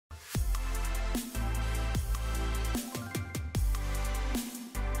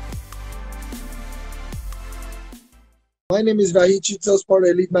My name is Vahid Chitsaz, part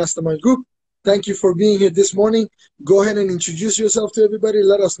of Elite Mastermind Group. Thank you for being here this morning. Go ahead and introduce yourself to everybody.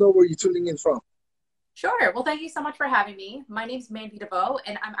 Let us know where you're tuning in from. Sure. Well, thank you so much for having me. My name's Mandy Deveau,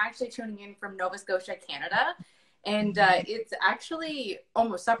 and I'm actually tuning in from Nova Scotia, Canada. And it's actually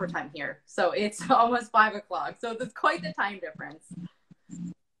almost supper time here. So it's almost 5 o'clock. So there's quite the time difference.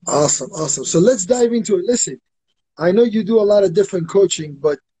 Awesome, awesome. So let's dive into it. Listen, I know you do a lot of different coaching,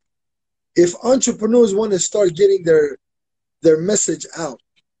 but if entrepreneurs want to start getting their message out,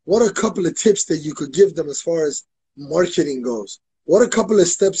 what are a couple of tips that you could give them as far as marketing goes? What are a couple of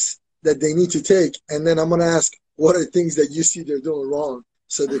steps that they need to take? And then I'm going to ask, what are things that you see they're doing wrong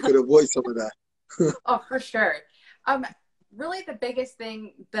so they could avoid some of that? Oh, for sure. Really the biggest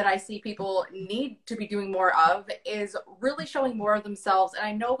thing that I see people need to be doing more of is really showing more of themselves. And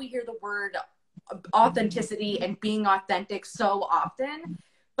I know we hear the word authenticity and being authentic so often,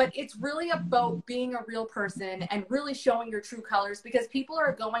 but it's really about being a real person and really showing your true colors, because people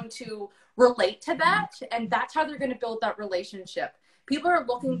are going to relate to that, and that's how they're going to build that relationship. People are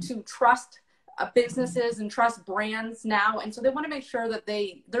looking to trust businesses and trust brands now, and so they want to make sure that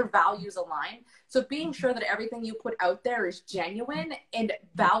their values align. So being sure that everything you put out there is genuine and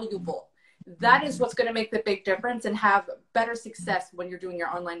valuable, that is what's going to make the big difference and have better success when you're doing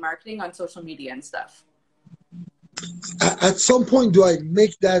your online marketing on social media and stuff. At some point, do I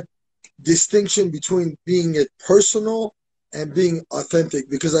make that distinction between being it personal and being authentic?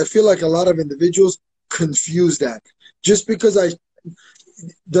 Because I feel like a lot of individuals confuse that. Just because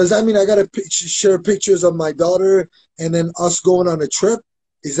does that mean I got to share pictures of my daughter and then us going on a trip?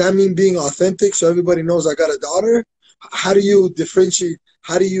 Does that mean being authentic so everybody knows I got a daughter? How do you differentiate?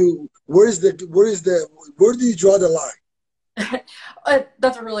 Where do you draw the line?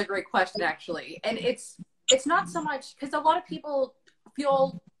 That's a really great question, actually. And it's not so much because a lot of people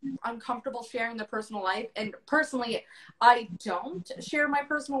feel uncomfortable sharing their personal life. And personally, I don't share my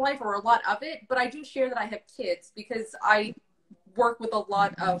personal life or a lot of it, but I do share that I have kids because I work with a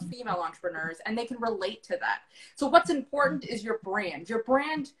lot of female entrepreneurs and they can relate to that. So what's important is your brand. Your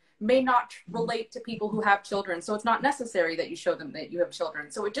brand may not relate to people who have children. So it's not necessary that you show them that you have children.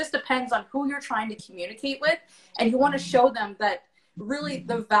 So it just depends on who you're trying to communicate with. And you want to show them that really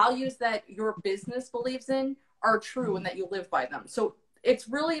the values that your business believes in are true and that you live by them. So it's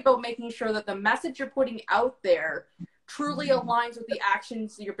really about making sure that the message you're putting out there truly aligns with the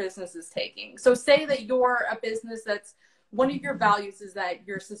actions your business is taking. So say that you're a business that's one of your values is that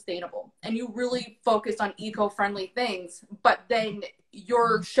you're sustainable and you really focus on eco-friendly things, but then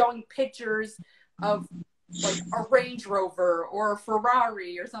you're showing pictures of like a Range Rover or a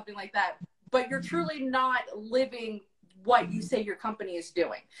Ferrari or something like that, but you're truly not living what you say your company is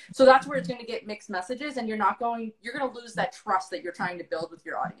doing. So that's where it's going to get mixed messages, and you're going to lose that trust that you're trying to build with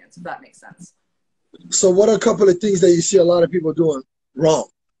your audience, if that makes sense. So what are a couple of things that you see a lot of people doing wrong?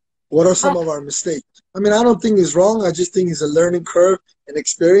 What are some of our mistakes? I mean, I don't think it's wrong. I just think it's a learning curve and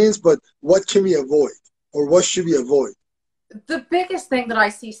experience, but what can we avoid, or what should we avoid? The biggest thing that I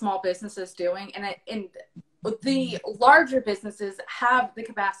see small businesses doing, and the larger businesses have the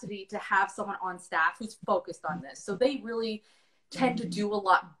capacity to have someone on staff who's focused on this. So they really tend to do a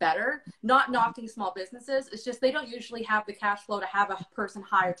lot better. Not knocking small businesses, it's just they don't usually have the cash flow to have a person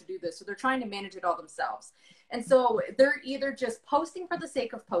hired to do this. So they're trying to manage it all themselves. And so they're either just posting for the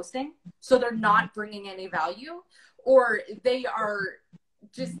sake of posting, so they're not bringing any value, or they are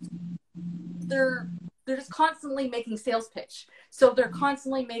just, they're just constantly making sales pitch. So they're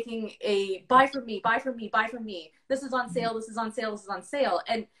constantly making a buy from me, buy from me, buy from me. This is on sale, this is on sale, this is on sale.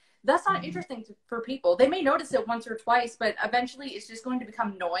 And that's not interesting for people. They may notice it once or twice, but eventually it's just going to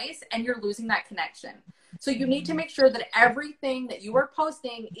become noise and you're losing that connection. So you need to make sure that everything that you are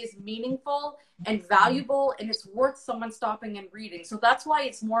posting is meaningful and valuable and it's worth someone stopping and reading. So that's why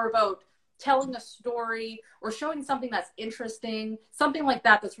it's more about telling a story or showing something that's interesting, something like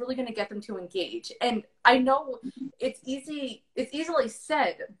that, that's really going to get them to engage. And I know it's easily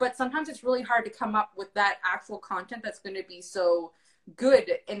said, but sometimes it's really hard to come up with that actual content that's going to be so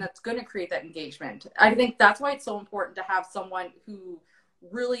good and that's going to create that engagement. I think that's why it's so important to have someone who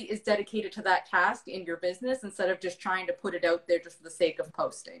really is dedicated to that task in your business instead of just trying to put it out there just for the sake of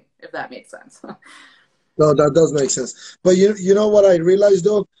posting, if that makes sense. No, that does make sense. But you know what I realized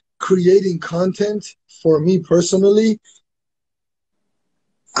though? Creating content for me personally,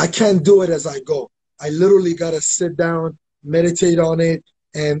 I can't do it as I go. I literally got to sit down, meditate on it.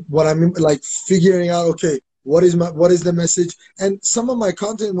 And what I'm like figuring out, okay, what is the message? And some of my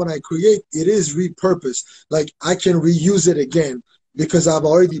content when I create, it is repurposed. Like I can reuse it again because I've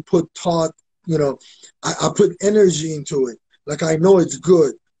already put thought, I put energy into it. Like I know it's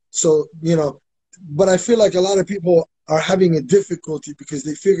good. So, but I feel like a lot of people are having a difficulty because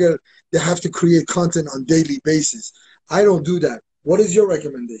they figure they have to create content on daily basis. I don't do that. What is your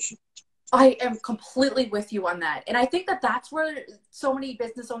recommendation? I am completely with you on that. And I think that that's where so many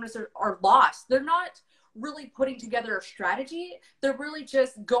business owners are lost. They're not really putting together a strategy. They're really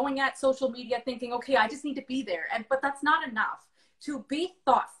just going at social media thinking, okay, I just need to be there. But that's not enough. To be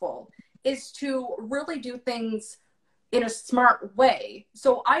thoughtful is to really do things in a smart way.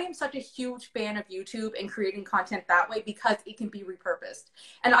 So I am such a huge fan of YouTube and creating content that way because it can be repurposed.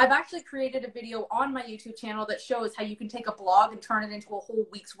 And I've actually created a video on my YouTube channel that shows how you can take a blog and turn it into a whole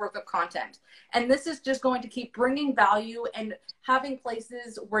week's worth of content. And this is just going to keep bringing value and having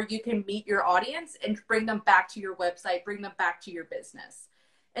places where you can meet your audience and bring them back to your website, bring them back to your business.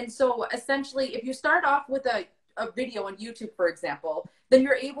 And so essentially, if you start off with a video on YouTube, for example, then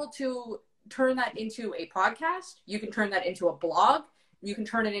you're able to turn that into a podcast. You can turn that into a blog. You can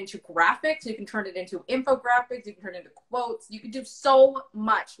turn it into graphics. You can turn it into infographics. You can turn it into quotes. You can do so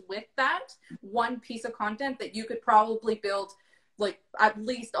much with that one piece of content that you could probably build like at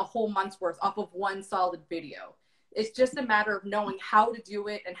least a whole month's worth off of one solid video. It's just a matter of knowing how to do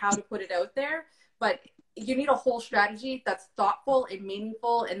it and how to put it out there. But you need a whole strategy that's thoughtful and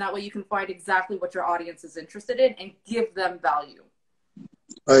meaningful. And that way you can find exactly what your audience is interested in and give them value.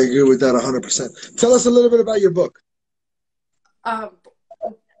 I agree with that 100%. Tell us a little bit about your book.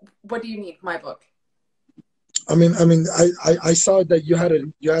 What do you need? My book. I saw that you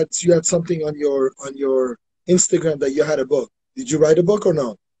had something on your Instagram that you had a book. Did you write a book or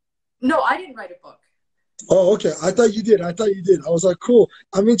no? No, I didn't write a book. Oh, okay. I thought you did. I was like, cool.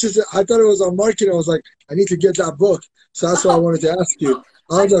 I'm interested. I thought it was on marketing. I was like, I need to get that book. So that's why I wanted to ask you.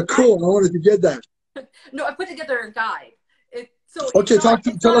 I was like, cool. I wanted to get that. No, I put together a guide. Okay,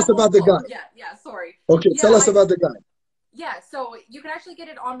 tell us about the guide. Yeah, sorry. Okay, tell us about the guide. Yeah, so you can actually get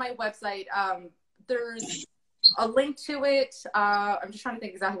it on my website. There's a link to it. I'm just trying to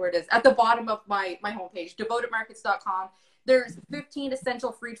think exactly where it is. At the bottom of my homepage, devotedmarkets.com. There's 15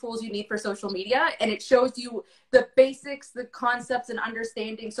 essential free tools you need for social media, and it shows you the basics, the concepts, and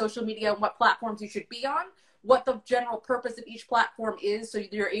understanding social media and what platforms you should be on, what the general purpose of each platform is, so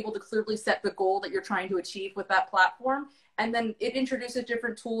you're able to clearly set the goal that you're trying to achieve with that platform. And then it introduces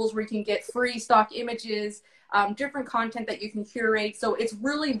different tools where you can get free stock images, different content that you can curate. So it's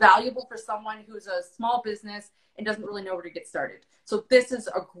really valuable for someone who's a small business and doesn't really know where to get started. So this is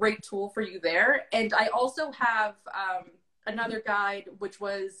a great tool for you there. And I also have another guide, which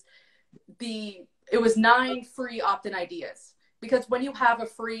was it was 9 free opt-in ideas. Because when you have a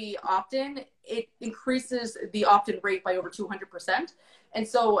free opt-in, it increases the opt-in rate by over 200%. And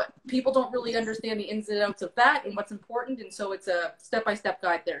so people don't really understand the ins and outs of that and what's important. And so it's a step-by-step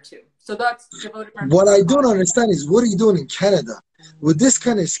guide there too. So that's devoted. What I don't understand is, what are you doing in Canada? With this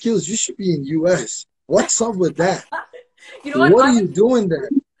kind of skills, you should be in US. What's up with that? You know what are you doing there?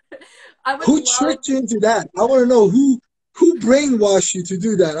 Who tricked you into that? I want to know who brainwashed you to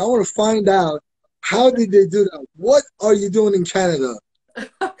do that. I want to find out, how did they do that? What are you doing in Canada?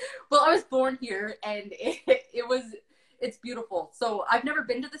 Well, I was born here, and it's beautiful. So I've never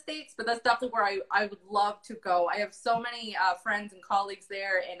been to the States, but that's definitely where I would love to go. I have so many friends and colleagues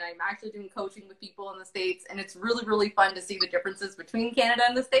there, and I'm actually doing coaching with people in the States, and it's really, really fun to see the differences between Canada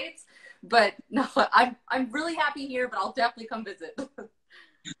and the States. But no, I'm really happy here, but I'll definitely come visit.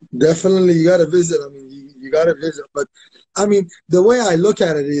 Definitely, you got to visit. I mean, you got to visit. But I mean, the way I look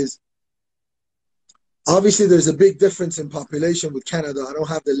at it is, obviously, there's a big difference in population with Canada. I don't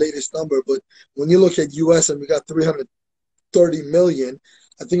have the latest number, but when you look at US and we got 330 million,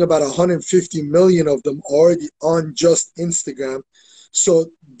 I think about 150 million of them already on just Instagram.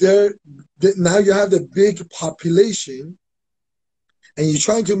 So now you have the big population, and you're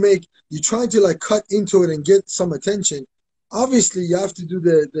trying to like cut into it and get some attention. Obviously, you have to do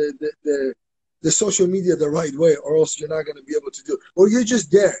the social media the right way, or else you're not going to be able to do it. Or you're just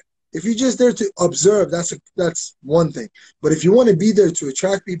there. If you're just there to observe, that's one thing. But if you want to be there to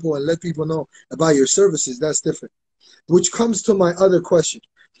attract people and let people know about your services, that's different. Which comes to my other question.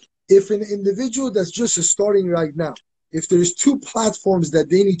 If an individual that's just starting right now, if there's 2 platforms that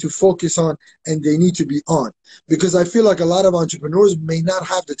they need to focus on and they need to be on, because I feel like a lot of entrepreneurs may not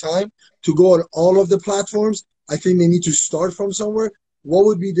have the time to go on all of the platforms. I think they need to start from somewhere. What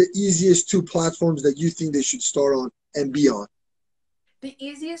would be the easiest 2 platforms that you think they should start on and be on? The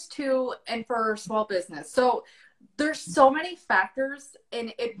easiest to, and for small business. So there's so many factors,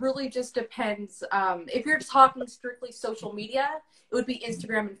 and it really just depends. If you're talking strictly social media, it would be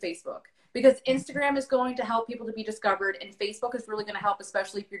Instagram and Facebook, because Instagram is going to help people to be discovered, and Facebook is really going to help,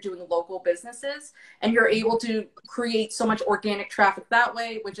 especially if you're doing local businesses, and you're able to create so much organic traffic that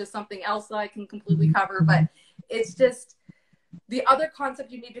way, which is something else that I can completely cover. But it's just, the other concept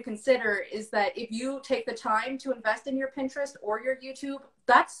you need to consider is that if you take the time to invest in your Pinterest or your YouTube,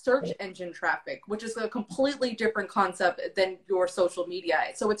 that's search engine traffic, which is a completely different concept than your social media.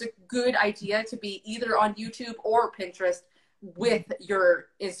 So it's a good idea to be either on YouTube or Pinterest with your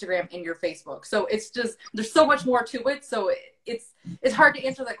Instagram and your Facebook. So it's just, there's so much more to it. So it's hard to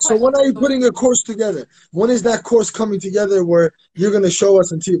answer that question. So when are you putting a course together? When is that course coming together where you're going to show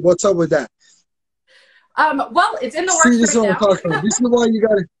us and see what's up with that? Well, it's in the See, works this is right what I'm now. talking about. This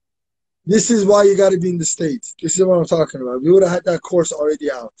is why you got to be in the States. This is what I'm talking about. We would have had that course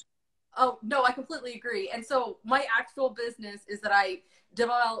already out. Oh, no, I completely agree. And so my actual business is that I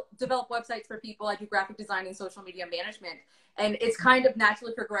develop websites for people. I do graphic design and social media management. And it's kind of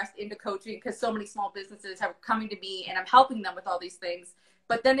naturally progressed into coaching because so many small businesses have coming to me and I'm helping them with all these things,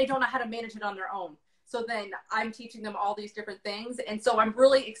 but then they don't know how to manage it on their own. So then I'm teaching them all these different things. And so I'm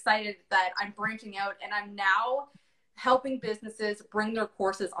really excited that I'm branching out and I'm now helping businesses bring their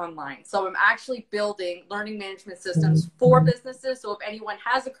courses online. So I'm actually building learning management systems for businesses. So if anyone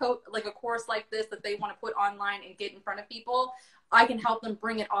has a course like this that they want to put online and get in front of people, I can help them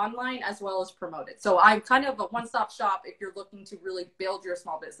bring it online as well as promote it. So I'm kind of a one-stop shop if you're looking to really build your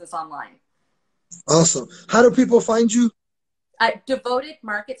small business online. Awesome. How do people find you? At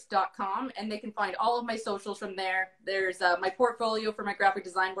devotedmarkets.com, and they can find all of my socials from there. There's my portfolio for my graphic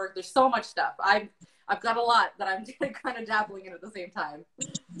design work. There's so much stuff. I've got a lot that I'm kind of dabbling in at the same time.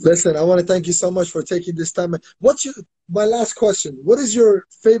 Listen, I want to thank you so much for taking this time. My last question? What is your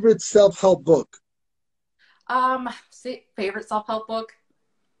favorite self-help book? Favorite self-help book?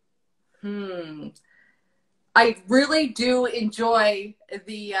 I really do enjoy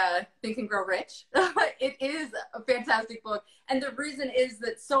the Think and Grow Rich. It is a fantastic book. And the reason is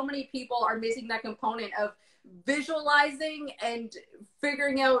that so many people are missing that component of visualizing and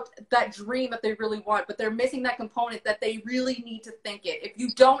figuring out that dream that they really want, but they're missing that component that they really need to think it. If you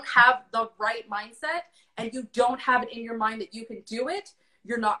don't have the right mindset and you don't have it in your mind that you can do it,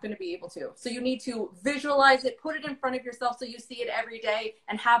 you're not going to be able to. So you need to visualize it, put it in front of yourself so you see it every day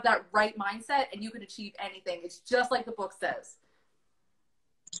and have that right mindset and you can achieve anything. It's just like the book says.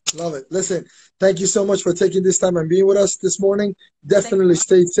 Love it. Listen, thank you so much for taking this time and being with us this morning. Definitely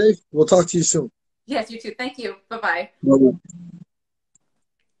stay safe. We'll talk to you soon. Yes, you too. Thank you. Bye-bye. Bye-bye.